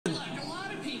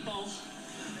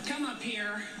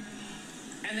here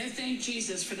and they thank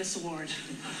Jesus for this award.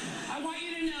 I want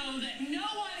you to know that no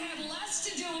one had less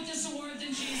to do with this award than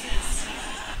Jesus.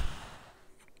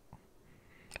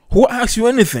 Who asked you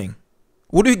anything?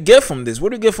 What do you get from this? What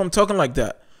do you get from talking like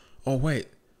that? Oh, wait.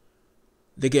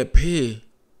 They get paid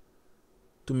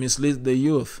to mislead the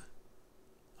youth.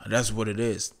 That's what it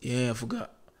is. Yeah, I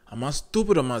forgot. Am I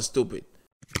stupid or am I stupid?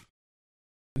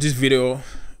 This video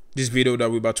that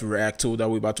we're about to react to, that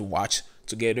we're about to watch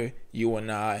together, you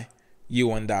and I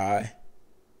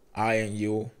and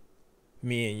you,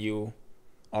 me and you,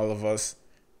 all of us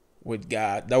with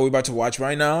God, that we're about to watch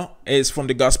right now, is from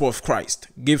the gospel of Christ.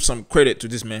 Give some credit to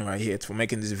this man right here for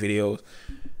making these videos.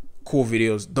 Cool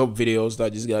videos, dope videos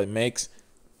that this guy makes.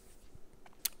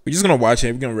 We're just gonna watch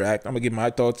it. We're gonna react. I'm gonna give my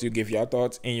thoughts. You give your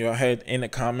thoughts in your head, in the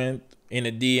comment, in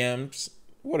the DMs,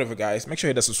 whatever, guys. Make sure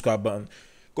you hit that subscribe button.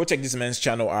 Go check this man's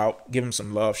channel out. Give him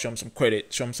some love. Show him some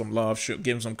credit. Show him some love.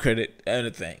 Give him some credit.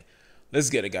 Anything. Let's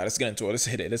get it, guys. Let's get into it. Let's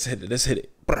hit it. Let's hit it. Let's hit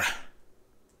it. Brah.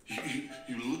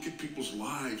 You look at people's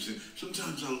lives, and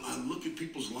sometimes I look at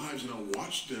people's lives and I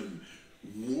watch them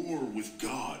war with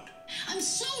God. I'm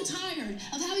so tired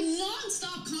of having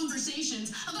non-stop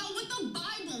conversations about what the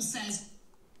Bible says.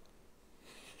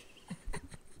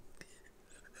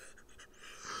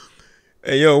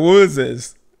 Hey, yo, what is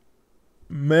this?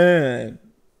 Man.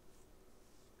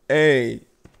 Hey.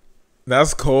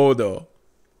 That's cold, though.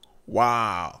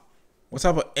 Wow. What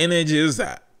type of energy is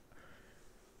that?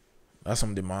 That's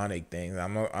some demonic things.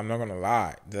 I'm not gonna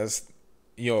lie.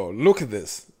 Yo, look at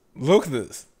this. Look at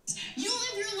this. You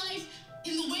live your life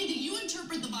in the way that you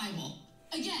interpret the Bible.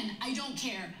 Again, I don't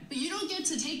care. But you don't get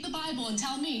to take the Bible and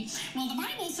tell me, well, the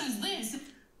Bible says this.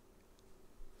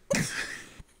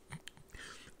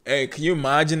 Hey, can you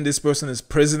imagine this person is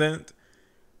president?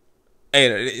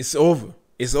 Hey, it's over.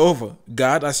 It's over.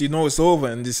 God, as you know, it's over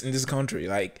in this country.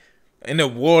 Like, in the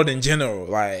world in general.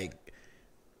 Like,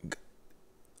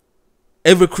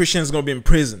 every Christian is gonna be in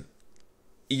prison.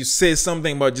 You say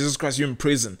something about Jesus Christ, you're in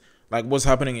prison. Like what's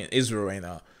happening in Israel right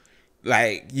now.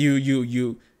 Like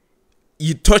you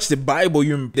touch the Bible,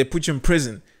 they put you in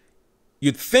prison.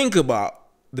 You think about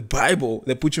the Bible,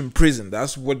 they put you in prison.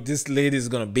 That's what this lady is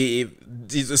gonna be.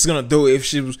 It's gonna do if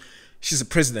she's a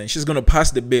president. She's gonna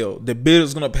pass the bill. The bill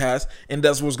is gonna pass, and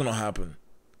that's what's gonna happen.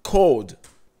 Cold.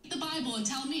 The Bible and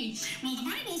tell me, well, the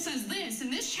Bible says this in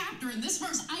this chapter, in this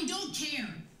verse. I don't care.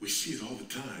 We see it all the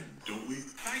time, don't we?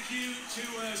 Thank you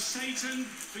to Satan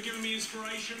for giving me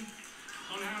inspiration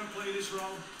on how to play this role.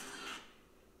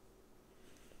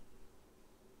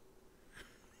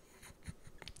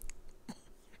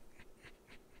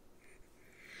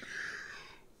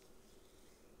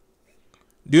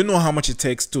 Do you know how much it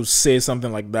takes to say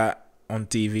something like that on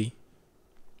TV?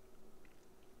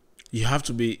 You have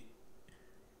to be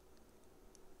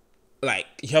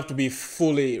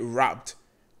fully wrapped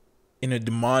in a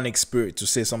demonic spirit to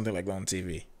say something like that on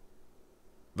TV.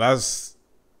 That's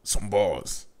some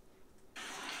balls.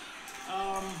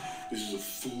 This is a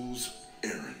fool's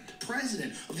errand.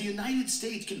 President of the United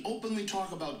States can openly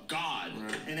talk about God,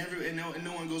 right. and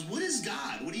no one goes, what is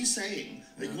God? What are you saying?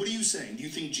 Like, what are you saying? Do you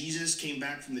think Jesus came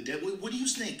back from the dead? What do you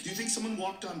think? Do you think someone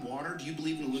walked on water? Do you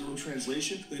believe in a literal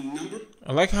translation?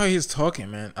 I like how he's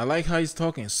talking, man. I like how he's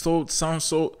talking. Sounds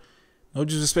so, no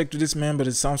disrespect to this man, but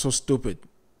it sounds so stupid.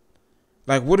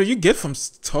 Like, what do you get from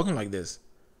talking like this?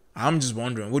 I'm just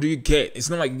wondering, what do you get? It's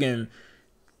not like again,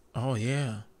 oh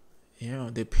yeah,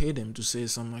 they paid him to say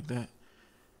something like that.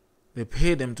 They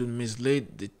paid them to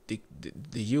mislead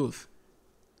the youth.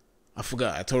 I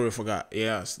forgot. I totally forgot.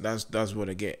 Yes, that's what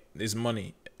I get. There's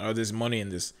money. There's money in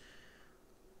this.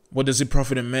 What does it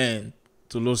profit a man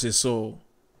to lose his soul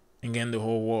and gain the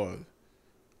whole world?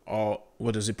 Or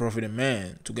what does it profit a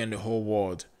man to gain the whole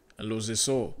world and lose his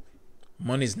soul?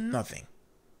 Money is nothing.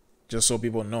 Just so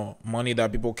people know, money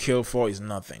that people kill for is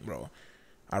nothing, bro.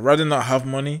 I'd rather not have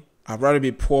money. I'd rather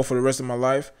be poor for the rest of my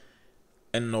life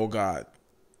and know God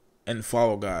and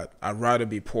follow God. I'd rather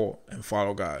be poor and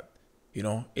follow God. You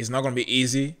know, it's not going to be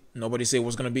easy. Nobody say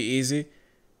what's going to be easy.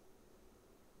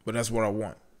 But that's what I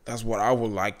want. That's what I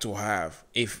would like to have.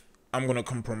 If I'm going to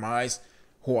compromise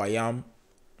who I am,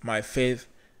 my faith,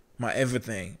 my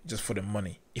everything, just for the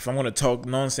money. If I'm going to talk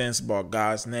nonsense about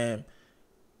God's name,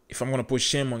 if I'm going to put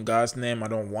shame on God's name, I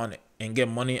don't want it. And get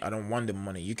money, I don't want the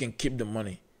money. You can keep the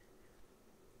money.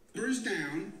 Numbers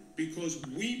down because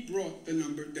we brought the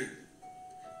number down.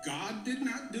 God did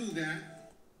not do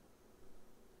that.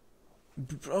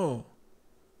 Bro,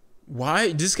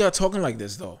 why this guy talking like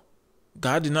this though?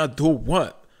 God did not do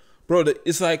what? Bro,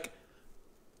 it's like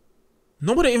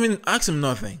nobody even asked him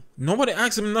nothing. Nobody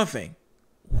asked him nothing.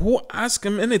 Who asked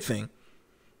him anything?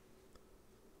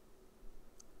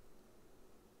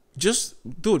 Just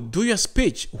do your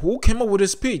speech. Who came up with a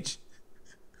speech?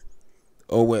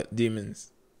 Oh, what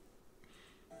demons?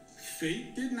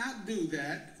 Fate did not do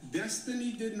that.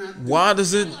 Destiny did not do Why that.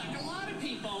 does it? Look, a lot of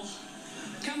people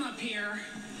come up here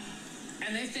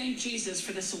and they thank Jesus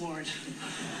for this award.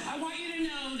 I want you to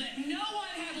know that no one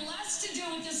had less to do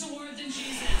with this award than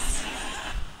Jesus.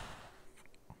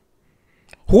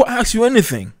 Who asked you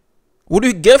anything? What do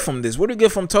you get from this? What do you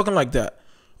get from talking like that?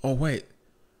 Oh wait,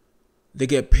 they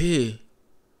get paid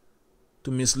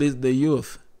to mislead the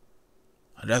youth.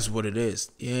 That's what it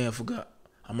is. Yeah, I forgot.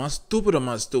 Am I stupid or am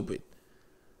I stupid?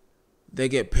 They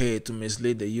get paid to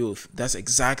mislead the youth. That's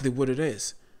exactly what it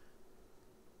is.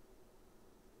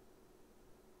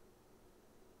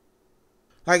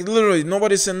 Like literally,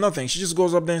 nobody said nothing. She just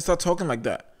goes up there and starts talking like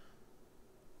that.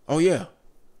 Oh yeah,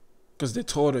 because they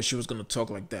told her she was gonna talk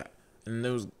like that, and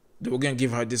they were gonna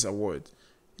give her this award,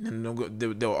 and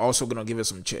they were also gonna give her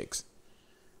some checks.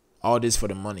 All this for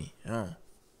the money.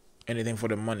 Anything for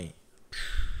the money.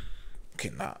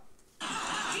 Okay, nah. He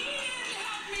didn't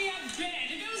help me a bit.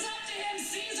 If it was up to him,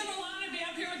 Caesar Milan would be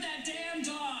up here with that damn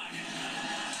dog.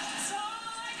 So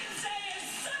all I can say is,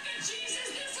 suck it, Jesus.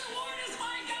 This award is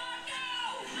my God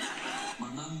now.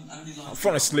 My mum only liked I'm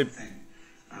falling asleep.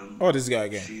 Oh, this guy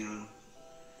again.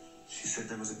 She said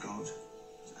there was a God,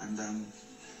 and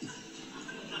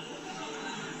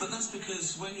but that's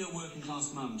because when you're a working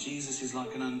class mum, Jesus is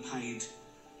like an unpaid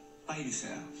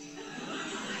babysitter.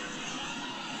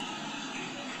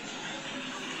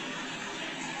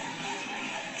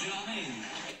 Do you know what I mean?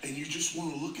 And you just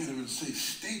want to look at him and say,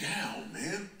 stay down,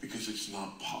 man, because it's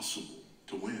not possible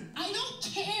to win. I don't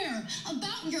care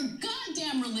about your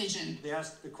goddamn religion. They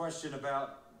asked the question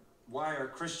about why are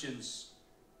Christians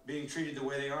being treated the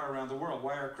way they are around the world?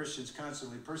 Why are Christians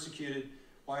constantly persecuted?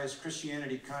 Why is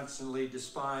Christianity constantly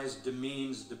despised,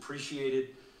 demeaned, depreciated?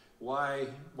 Why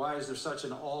is there such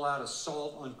an all-out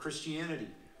assault on Christianity?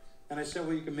 And I said,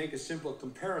 well, you can make a simple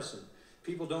comparison.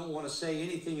 People don't want to say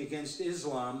anything against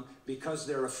Islam because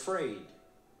they're afraid.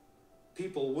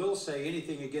 People will say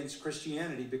anything against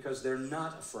Christianity because they're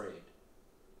not afraid.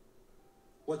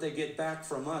 What they get back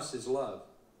from us is love.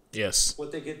 Yes.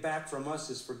 What they get back from us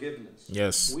is forgiveness.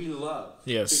 Yes. We love.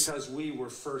 Yes. Because we were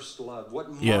first loved. What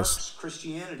marks Yes.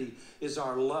 Christianity is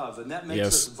our love. And that makes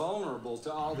Yes. us vulnerable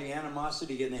to all the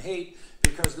animosity and the hate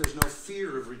because there's no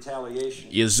fear of retaliation.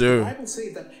 Yes, The sir. Bible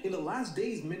says that in the last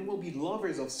days, men will be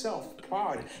lovers of self,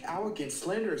 proud, arrogant,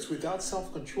 slanderous, without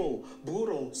self-control,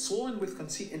 brutal, swollen with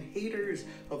conceit, and haters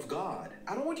of God.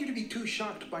 I don't want you to be too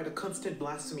shocked by the constant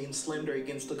blasphemy and slander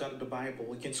against the God of the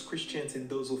Bible, against Christians and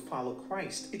those who follow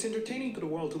Christ. It's entertaining to the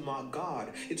world to mock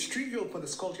God. It's trivial for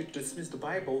this culture to dismiss the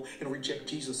Bible and reject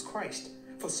Jesus Christ.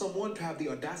 For someone to have the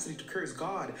audacity to curse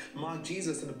God, mock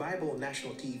Jesus and the Bible on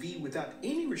national TV without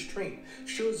any restraint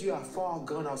shows you how far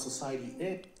gone our society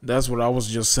is. That's what I was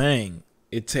just saying.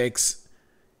 It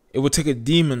would take a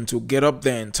demon to get up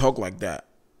there and talk like that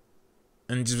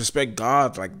and disrespect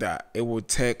God like that. It would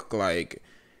take like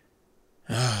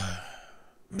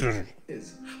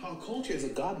Our culture is a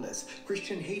godless,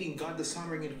 Christian-hating,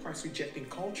 God-dishonoring, and Christ-rejecting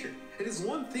culture. It is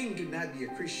one thing to not be a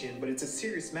Christian, but it's a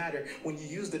serious matter when you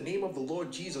use the name of the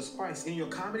Lord Jesus Christ in your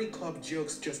comedy club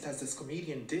jokes, just as this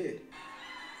comedian did.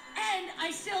 And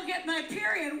I still get my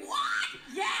period. What?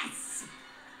 Yes!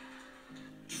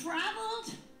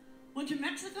 Traveled, went to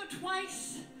Mexico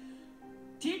twice,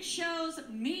 did shows,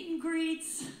 meet and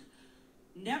greets,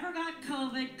 never got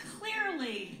COVID.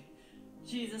 Clearly,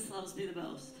 Jesus loves me the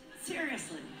most.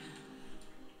 Seriously.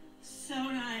 So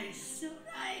nice. So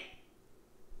nice.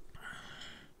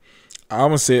 I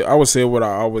would say what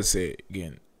I always say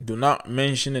again. Do not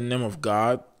mention the name of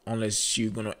God unless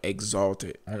you're gonna exalt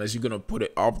it, unless you're gonna put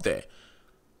it up there,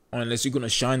 unless you're gonna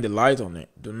shine the light on it.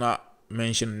 Do not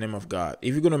mention the name of God.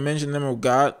 If you're gonna mention the name of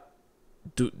God,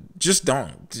 just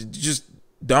don't.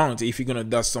 If you're gonna,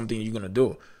 that's something you're gonna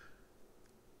do.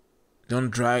 Don't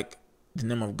drag the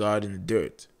name of God in the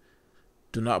dirt.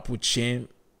 Do not put shame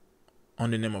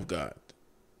on the name of God.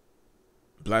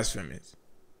 Blasphemies.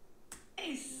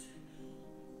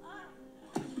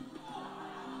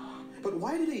 But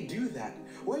why do they do that?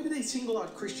 Why do they single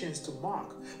out Christians to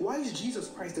mock? Why is Jesus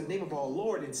Christ, the name of our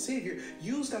Lord and Savior,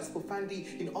 used as profanity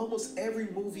in almost every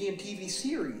movie and TV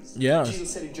series? Yeah.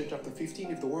 Jesus said in John chapter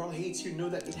 15, if the world hates you, know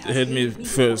that it has Hate me hated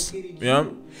first. before it hated Yeah.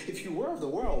 you. If you were of the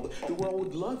world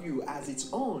would love you as its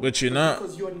own. But you're not.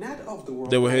 Because you're not of the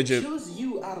world. They will hate you. God chose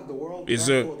you out of the world. Yes,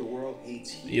 sir. Therefore, the world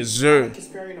hates you. Yes, sir. Like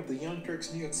Kasparian of the Young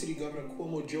Turks, New York City Governor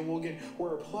Cuomo, Joe Rogan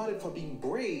were applauded for being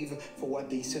brave for what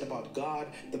they said about God,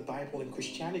 the Bible, and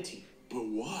Christianity. But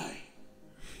why?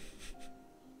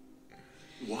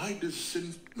 why does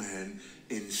sin man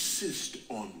insist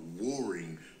on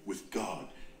warring with God?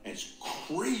 As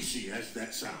crazy as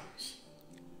that sounds.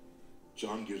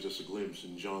 John gives us a glimpse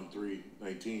in John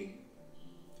 3:19.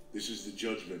 This is the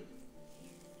judgment.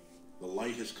 The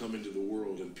light has come into the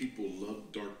world, and people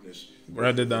love darkness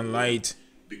rather than light,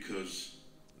 because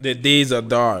the days are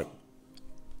dark.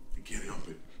 You can't help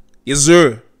it. Yes,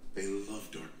 sir. They love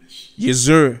darkness. Yes,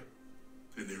 sir.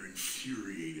 And they're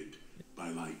infuriated by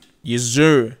light. Yes,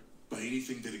 sir. By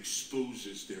anything that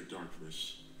exposes their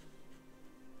darkness.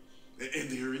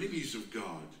 And they are enemies of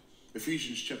God.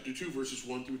 Ephesians chapter 2, verses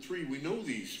 1 through 3. We know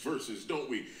these verses, don't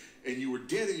we? And you were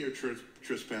dead in your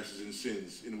trespasses and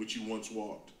sins in which you once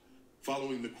walked,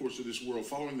 following the course of this world,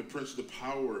 following the prince of the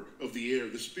power of the air,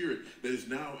 the spirit that is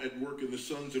now at work in the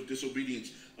sons of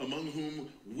disobedience, among whom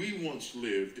we once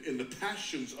lived in the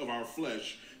passions of our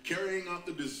flesh, carrying out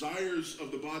the desires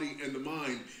of the body and the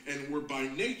mind, and were by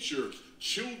nature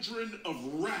children of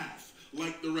wrath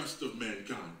like the rest of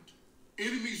mankind.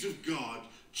 Enemies of God,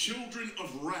 children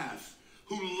of wrath,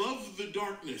 who love the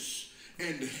darkness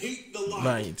and hate the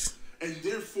light. And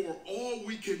therefore all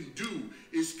we can do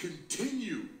is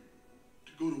continue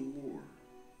to go to war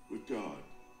with God.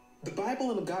 The Bible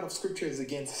and the God of Scripture is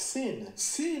against sin.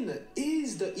 Sin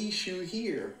is the issue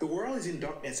here. The world is in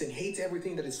darkness and hates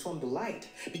everything that is from the light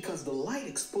because the light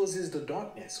exposes the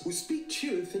darkness. We speak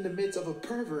truth in the midst of a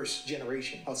perverse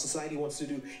generation. Our society wants to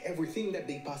do everything that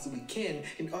they possibly can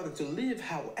in order to live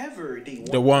however they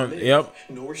want to live. Yep.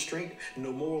 No restraint,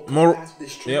 no moral compass. They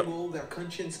strangle their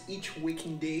conscience each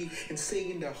waking day and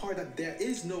say in their heart that there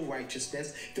is no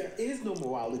righteousness, there is no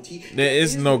morality, there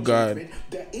is no God, judgment,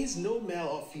 there is no male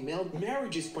or female.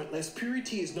 Marriage is pointless.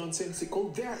 Purity is nonsensical.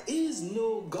 There is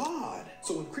no God.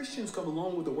 So when Christians come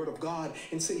along with the word of God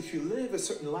and say if you live a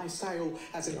certain lifestyle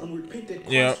as an unrepentant,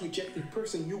 Christ-rejecting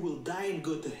person, you will die and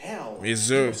go to hell. Yes,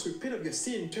 sir. You must repent of your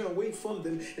sin, turn away from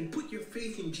them, and put your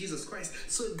faith in Jesus Christ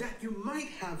so that you might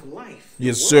have life.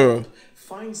 Yes, sir.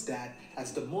 Finds that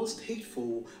as the most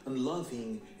hateful,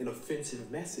 unloving, and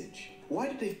offensive message. Why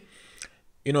did they?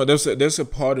 You know, there's a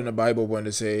part in the Bible when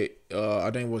they say, I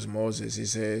think it was Moses, he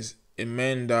says, a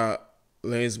man that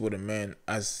lays with a man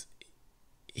as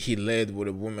he laid with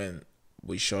a woman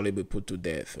will surely be put to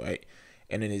death, right?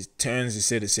 And in his turns, he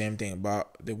said the same thing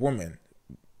about the woman.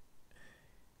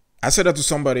 I said that to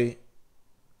somebody.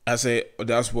 I said,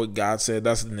 that's what God said.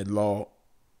 That's in the law,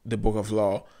 the book of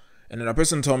law. And then a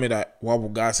person told me that, why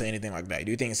would God say anything like that? Do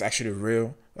you think it's actually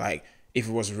real? Like, if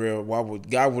it was real, why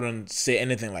would God wouldn't say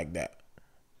anything like that?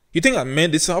 You think I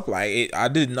made this up? Like, I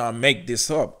did not make this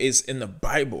up. It's in the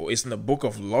Bible. It's in the book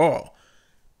of law.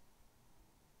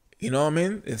 You know what I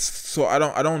mean? It's so I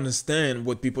don't understand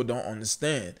what people don't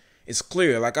understand. It's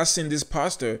clear. Like, I seen this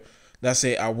pastor that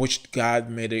say, I wish God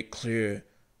made it clear.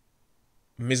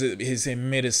 He said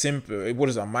made it simpler. What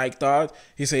is that, Mike Todd?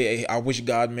 He said, hey, I wish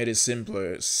God made it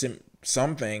simpler.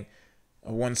 Something.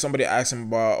 When somebody asks him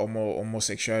about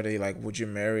homosexuality, like, would you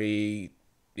marry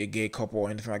a gay couple or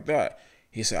anything like that?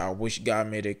 He said, I wish God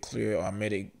made it clear, or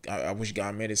I wish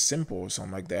God made it simple or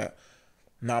something like that.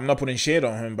 Now, I'm not putting shade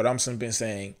on him, but I'm simply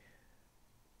saying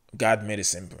God made it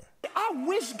simpler. I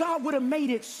wish God would have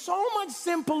made it so much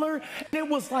simpler. And it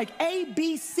was like A,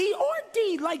 B, C, or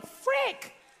D, like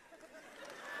frick.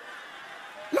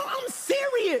 No, I'm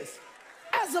serious.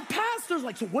 As a pastor,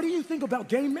 like, so what do you think about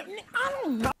gay men? I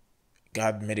don't know.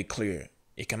 God made it clear.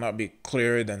 It cannot be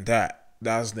clearer than that.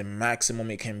 That's the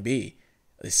maximum it can be.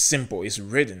 It's simple. It's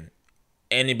written.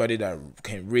 Anybody that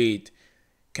can read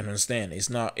can understand. It's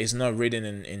not written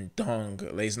in tongue.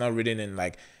 It's not written in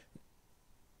like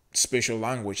special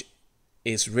language.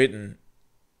 It's written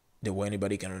the way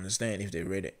anybody can understand if they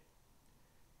read it.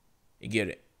 You get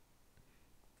it?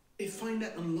 They find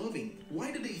that unloving.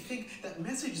 Why do they think that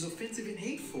message is offensive and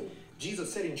hateful?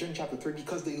 Jesus said in John chapter 3,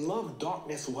 because they love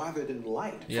darkness rather than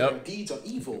light. Yep. For their deeds are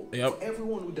evil. Yep. For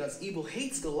everyone who does evil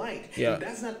hates the light. Yeah. And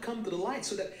does not come to the light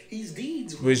so that his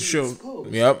deeds will be Sure.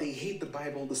 exposed. Yep. They hate the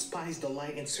Bible, despise the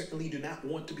light, and certainly do not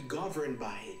want to be governed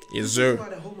by it. Yes, sir. This is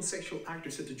what a homosexual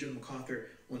actor said to John MacArthur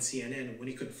on CNN when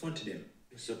he confronted him.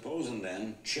 Supposing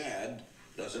then Chad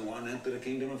doesn't want to enter the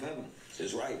kingdom of heaven.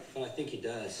 Is right. Well, I think he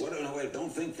does. What? No, wait,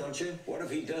 don't think, don't you? What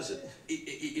if he doesn't?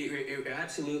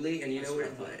 Absolutely, and you know,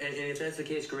 and if that's the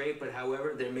case, great. But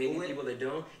however, there may be people that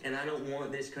don't, and I don't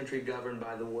want this country governed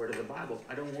by the word of the Bible.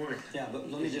 I don't want it. Yeah,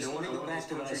 but let me go back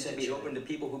to what I said. To be open to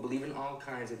people who believe in all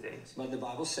kinds of things. But the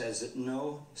Bible says that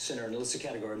no sinner, and it's a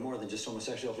category more than just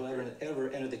homosexuals, will ever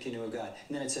enter the kingdom of God.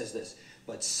 And then it says this.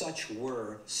 But such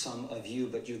were some of you,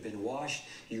 but you've been washed,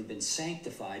 you've been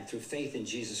sanctified through faith in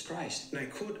Jesus Christ. And I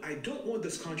quote, I don't don't want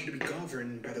this country to be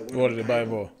governed by the Word of the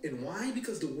Bible. And why?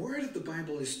 Because the word of the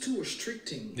Bible is too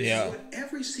restricting. This Yeah. is what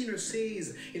every sinner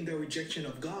says in their rejection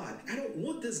of God. I don't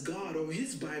want this God or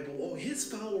his Bible or his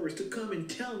followers to come and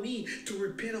tell me to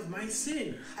repent of my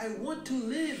sin. I want to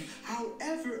live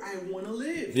however I want to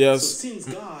live. Yes. So since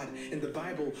God and the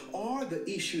Bible are the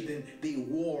issue, then they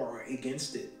war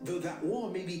against it. Though that war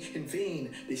may be in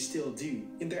vain, they still do.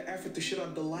 In their effort to shut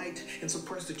out the light and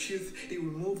suppress the truth, they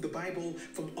remove the Bible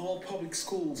from all public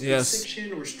schools. Yes. They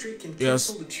sanction, restrict, and Yes.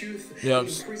 cancel the truth.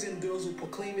 Yes. They imprison those who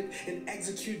proclaim it and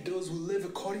execute those who live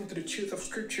according to the truth of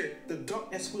Scripture. The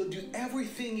darkness will do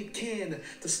everything it can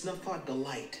to snuff out the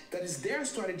light. That is their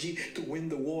strategy to win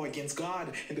the war against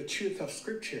God and the truth of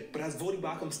Scripture. But as Vodi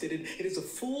Bakum stated, it is a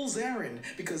fool's errand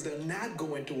because they're not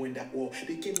going to win that war.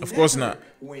 They can Of course never not.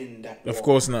 win that war. Of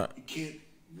course not. You can't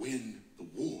win the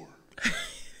war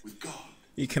with God.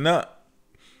 You cannot.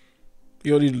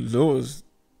 You already lose.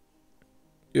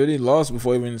 You already lost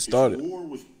before it even started. His war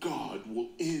with God will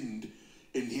end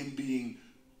in him being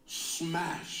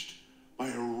smashed by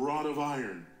a rod of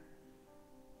iron.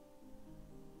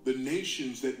 The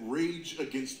nations that rage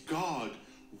against God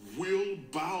will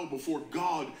bow before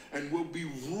God and will be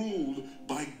ruled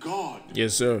by God.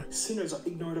 Yes, sir. Sinners are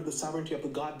ignorant of the sovereignty of the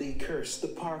God they curse, the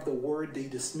power of the word they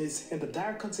dismiss, and the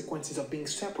dire consequences of being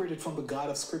separated from the God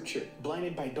of Scripture.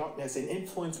 Blinded by darkness and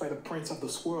influenced by the prince of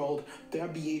this world, their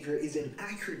behavior is an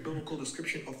accurate biblical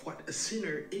description of what a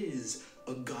sinner is,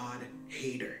 a God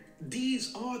hater.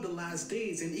 These are the last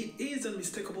days, and it is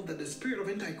unmistakable that the spirit of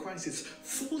Antichrist is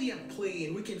fully at play,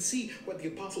 and we can see what the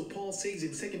Apostle Paul says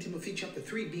in 2 Timothy chapter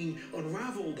 3 being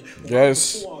unraveled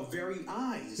Yes. before our very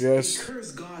eyes. Yes. They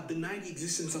curse God, deny the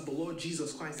existence of the Lord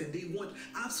Jesus Christ, and they want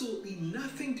absolutely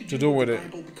nothing to To do do with with the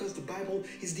it. Bible because the Bible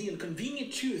is the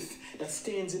inconvenient truth that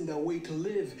stands in their way to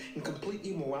live in complete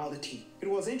immorality. It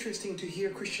was interesting to hear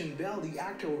Christian Bale, the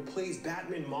actor who plays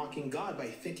Batman, mocking God by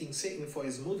thanking Satan for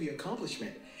his movie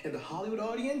accomplishment. And the Hollywood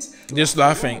audience Just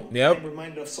laughed laughing. along. Yep. I'm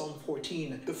reminded of Psalm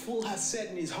 14. The fool has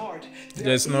said in his heart,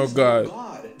 There's "There no is God."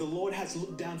 The Lord has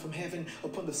looked down from heaven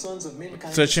upon the sons of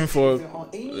mankind. Searching for- There are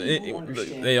any who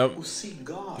understand, Yep. who seek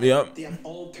God. Yep. They have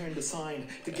all turned aside.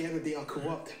 Together they are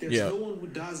corrupt. There's Yeah. no one who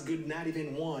does good, not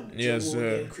even one. Yes, Joe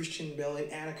sir. Rogan, Christian Bale,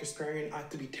 and Anna Kasparian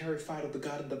ought to be terrified of the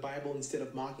God of the Bible instead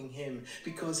of mocking him,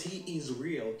 because he is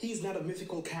real. He is not a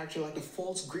mythical character like the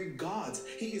false Greek gods.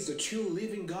 He is the true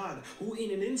living God who in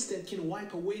an instant can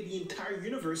wipe away the entire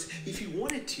universe if he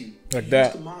wanted to. Like He that.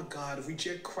 used to mock God,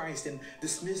 reject Christ, and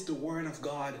dismiss the word of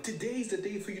God. Today is the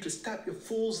day for you to stop your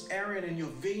fool's errand and your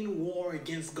vain war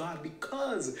against God,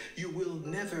 because you will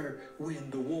never win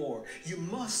the war. You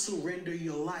must surrender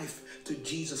your life to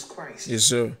Jesus Christ. Yes,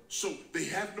 sir. So they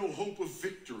have no hope of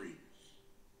victory.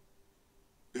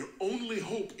 Their only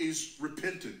hope is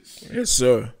repentance. Yes,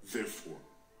 sir. Therefore,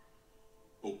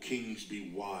 O kings,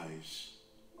 be wise,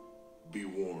 be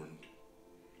warned,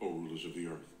 O rulers of the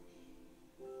earth.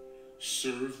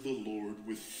 Serve the Lord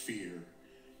with fear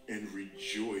and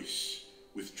rejoice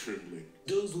with trembling.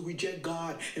 Those who reject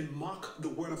God and mock the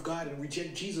word of God and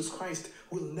reject Jesus Christ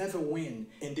will never win,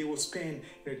 and they will spend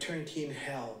an eternity in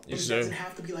hell. But Yes, it sir. doesn't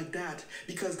have to be like that,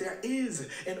 because there is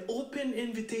an open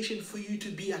invitation for you to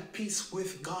be at peace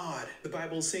with God. The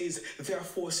Bible says,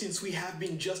 therefore, since we have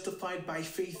been justified by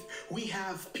faith, we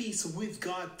have peace with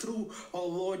God through our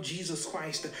Lord Jesus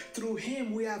Christ. Through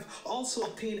him we have also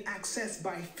obtained access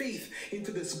by faith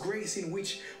into this grace in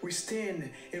which we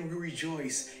stand and we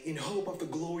rejoice in hope of the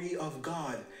glory of God.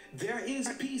 There is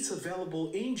peace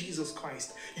available in Jesus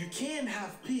Christ. You can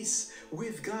have peace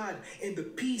with God and the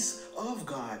peace of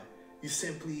God. You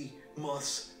simply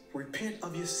must repent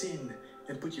of your sin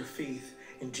and put your faith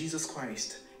in Jesus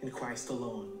Christ and Christ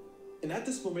alone. And at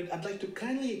this moment, I'd like to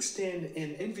kindly extend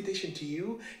an invitation to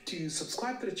you to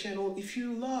subscribe to the channel if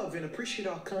you love and appreciate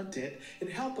our content, and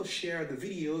help us share the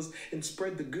videos and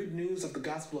spread the good news of the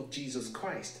gospel of Jesus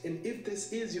Christ. And if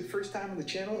this is your first time on the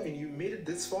channel and you made it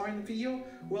this far in the video,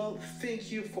 well,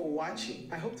 thank you for watching.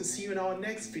 I hope to see you in our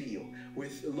next video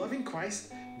with Loving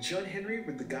Christ, John Henry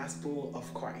with the Gospel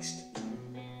of Christ.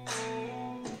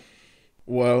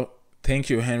 Well,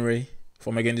 thank you, Henry,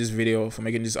 for making this video, for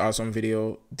making this awesome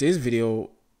video. This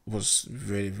video was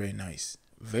very, very nice.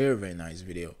 Very, very nice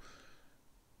video.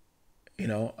 You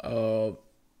know,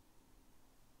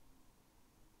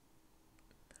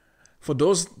 for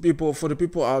those people, for the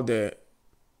people out there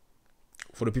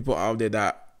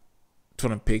that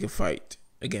trying to pick a fight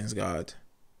against God,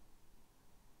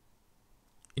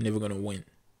 you're never gonna win.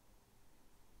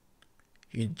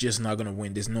 You're just not gonna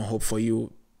win. There's no hope for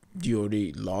you. You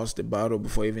already lost the battle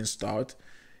before you even start.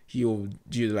 You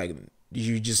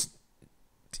just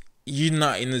you're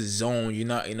not in the zone. You're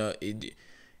not in a.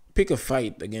 Pick a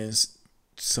fight against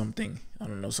something. I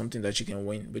don't know, something that you can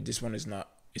win. But this one is not.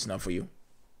 It's not for you.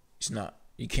 It's not.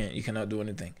 You can't. You cannot do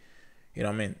anything. You know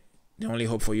what I mean? The only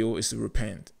hope for you is to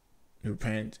repent.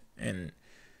 Repent and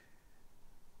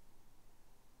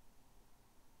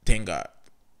thank God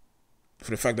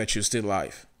for the fact that you're still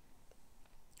alive.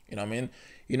 You know what I mean?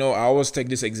 You know, I always take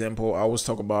this example. I always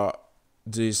talk about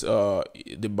this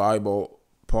the Bible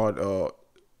part,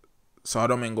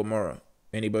 Sodom and Gomorrah.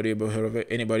 Anybody ever heard of it?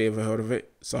 Anybody ever heard of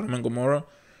it? Sodom and Gomorrah.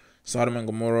 Sodom and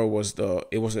Gomorrah was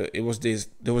there was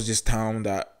this town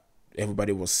that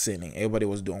everybody was sinning. Everybody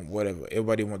was doing whatever.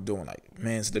 Everybody was doing, like,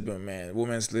 man sleeping with man,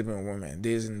 woman sleeping with woman,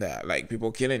 this and that, like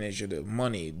people killing each other,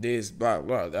 money, this, blah,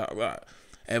 blah, blah, blah.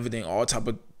 Everything, all type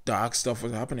of dark stuff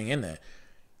was happening in there.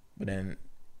 But then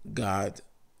God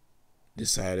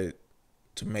decided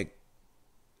to make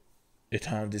the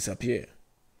town disappear.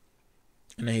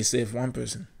 And then he saved one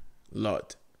person,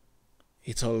 Lot.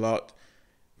 He told Lot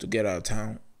to get out of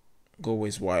town, go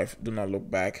with his wife, do not look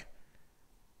back.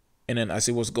 And then as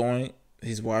he was going,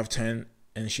 his wife turned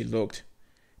and she looked.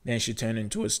 Then she turned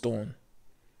into a stone.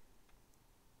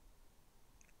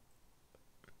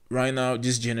 Right now,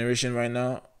 this generation right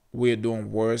now, we are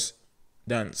doing worse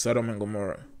than Sodom and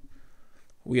Gomorrah.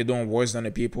 We are doing worse than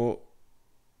the people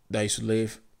that used to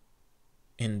live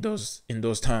in those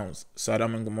towns,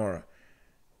 Sodom and Gomorrah.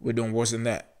 We're doing worse than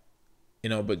that. You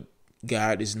know, but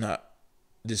God is not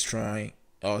destroying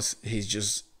us. He's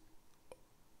just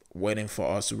waiting for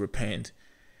us to repent.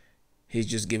 He's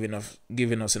just giving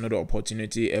us another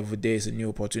opportunity. Every day is a new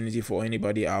opportunity for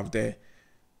anybody out there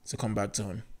to come back to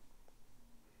him.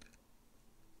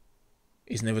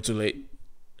 It's never too late,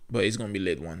 but it's gonna be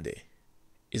late one day.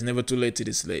 It's never too late till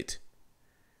it's late.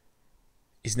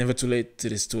 It's never too late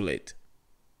till it's too late.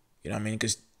 You know what I mean?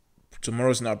 Because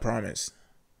tomorrow's not promised.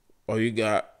 All you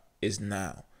got is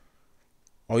now.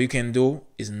 All you can do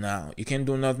is now. You can't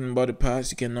do nothing about the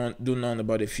past. You cannot do nothing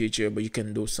about the future, but you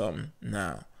can do something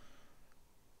now.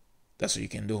 That's what you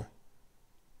can do.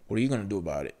 What are you going to do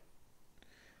about it?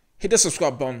 Hit the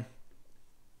subscribe button.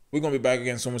 We're going to be back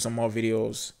again soon with some more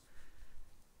videos.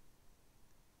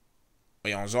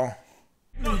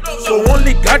 So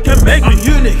only God can make me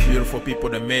unique. Beautiful people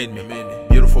that made me.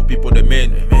 Beautiful people that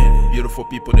made me. Beautiful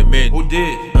people that made me. Who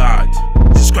did? God.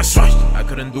 Jesus Christ. I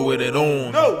couldn't do it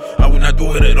alone. No. I will not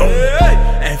do it alone.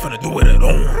 I ain't finna do it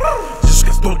alone. Jesus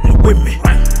Christ doing it with me.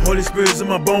 Holy Spirit's in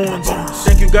my bones.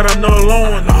 Thank you, God, I'm not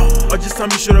alone. All this time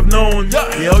you should have known.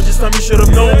 Yeah, all this time you should have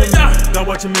known. God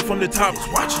watching me from the top.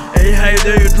 Hey, how you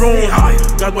done your drone?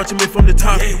 God watching me from the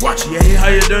top. Yeah, how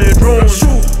you done your drone?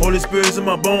 Holy Spirit's in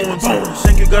my bones.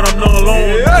 Thank you, God, I'm not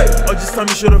alone. All this time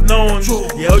you should have known.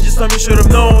 Yeah, all this time you should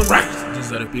have known.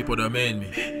 These are the people that made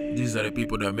me. These are the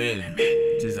people that made me.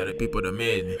 These are the people that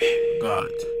made me. God.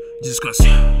 Just cause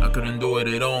I couldn't do it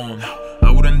alone. I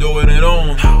wouldn't do it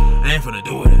alone. I ain't finna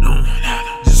do it alone.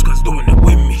 Just cause doing it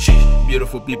with me.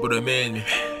 Beautiful people that made me.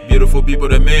 Beautiful people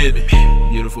that made me.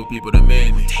 Beautiful people that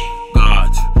made me.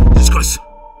 God. Just cause.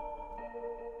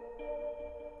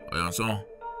 Oh, yeah, so.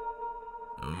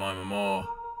 Maman.